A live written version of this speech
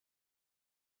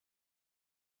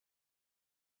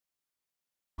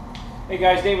Hey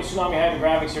guys, Dave with Tsunami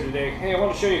Hydrographics here today. Hey, I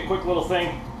want to show you a quick little thing,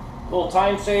 a little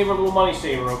time saver, a little money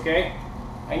saver, okay?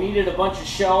 I needed a bunch of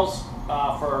shelves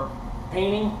for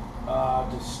painting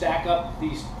to stack up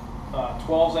these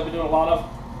 12s I've been doing a lot of,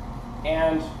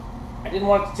 and I didn't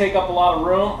want it to take up a lot of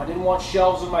room. I didn't want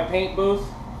shelves in my paint booth.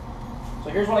 So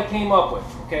here's what I came up with.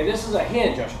 Okay, this is a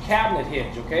hinge, a cabinet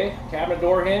hinge, okay? Cabinet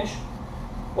door hinge.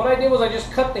 What I did was I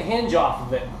just cut the hinge off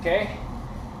of it, okay?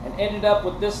 And ended up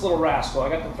with this little rascal. I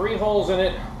got the 3 holes in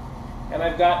it, and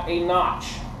I've got a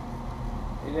notch.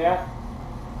 See that?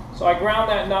 So I ground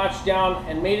that notch down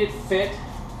and made it fit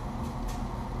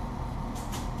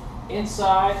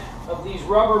inside of these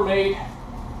Rubbermaid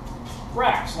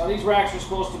racks. Now these racks are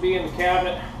supposed to be in the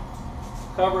cabinet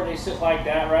cover. They sit like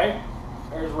that, right?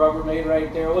 There's Rubbermaid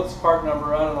right there. What's the part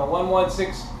number? I don't know.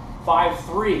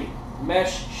 11653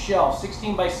 mesh shelf,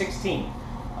 16 by 16.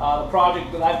 The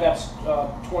project that I've got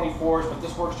 24s, but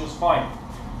this works just fine.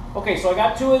 Okay, so I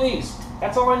got 2 of these.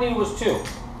 That's all I needed was 2.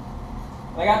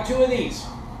 I got 2 of these.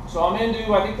 So I'm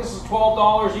into, I think this is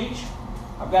 $12 each.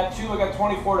 I've got 2, I got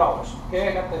 $24. Okay,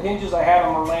 I got the hinges, I had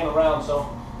them laying around. So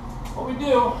what we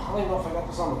do, I don't even know if I got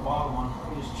this on the bottom one.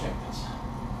 Let me just check this.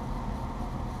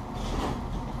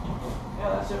 Yeah,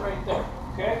 that's it right there.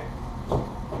 Okay.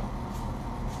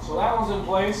 So that one's in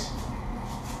place.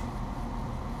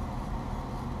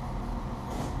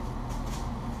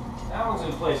 That one's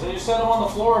in place. I just set them on the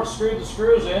floor and screwed the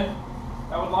screws in.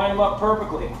 That would line them up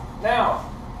perfectly. Now,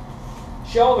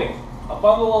 shelving, a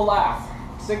bundle of lath,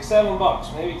 $6,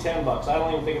 $7, maybe $10. I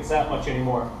don't even think it's that much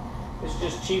anymore. It's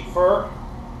just cheap fir,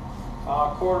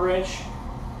 1/4 inch.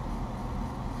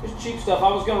 Just cheap stuff. I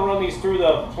was going to run these through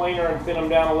the planer and thin them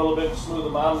down a little bit, smooth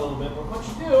them out a little bit. But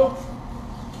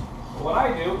what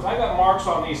I do is I got marks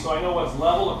on these so I know what's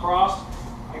level across.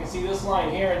 I can see this line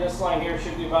here and this line here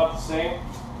should be about the same.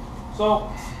 So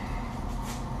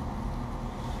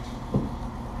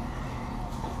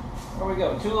there we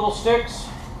go, 2 little sticks.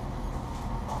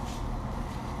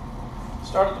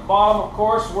 Start at the bottom, of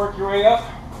course, work your way up,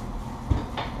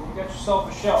 and you got yourself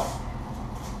a shelf.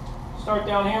 Start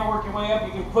down here, work your way up.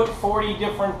 You can put 40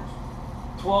 different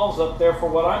 12s up there for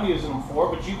what I'm using them for,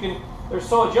 but you can, they're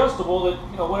so adjustable that,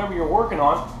 you know, whatever you're working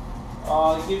on,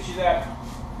 it gives you that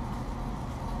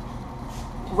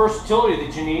versatility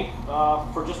that you need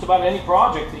for just about any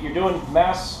project that you're doing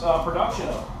mass production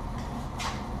of.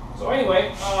 So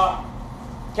anyway,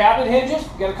 cabinet hinges,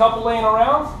 got a couple laying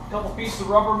around, a couple pieces of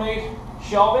Rubbermaid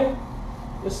shelving.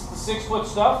 This is the 6-foot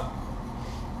stuff.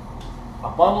 A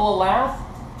bundle of lath.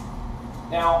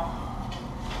 Now,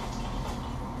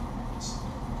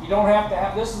 you don't have to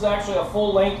have, this is actually a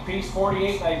full length piece,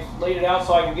 48, and I laid it out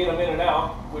so I can get them in and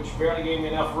out, which barely gave me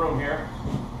enough room here.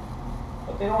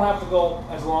 But they don't have to go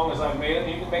as long as I've made them.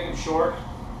 You can make them short,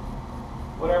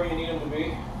 whatever you need them to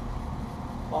be,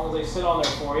 as long as they sit on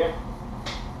there for you.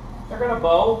 They're going to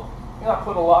bow. You're not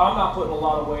putting a lot, I'm not putting a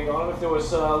lot of weight on them. If there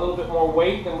was a little bit more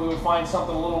weight, then we would find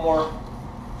something a little more,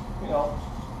 you know,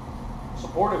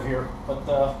 supportive here.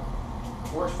 But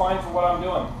works fine for what I'm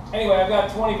doing. Anyway, I've got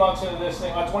 20 bucks into this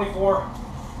thing, 24,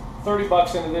 30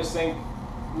 bucks into this thing,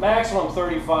 maximum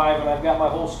 35, and I've got my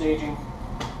whole staging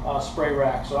spray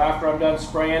rack. So after I'm done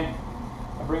spraying,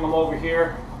 I bring them over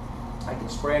here. I can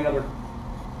spray another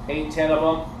 8, 10 of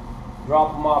them,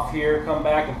 drop them off here, come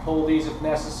back and pull these if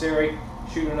necessary,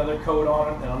 shoot another coat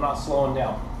on it, and I'm not slowing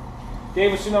down.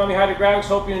 Dave with Tsunami Hydrographics,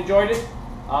 hope you enjoyed it.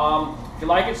 If you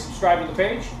like it, subscribe to the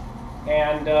page.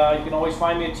 And you can always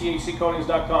find me at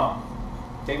thccoatings.com.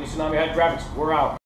 Dave with Tsunami Hydrographics, we're out.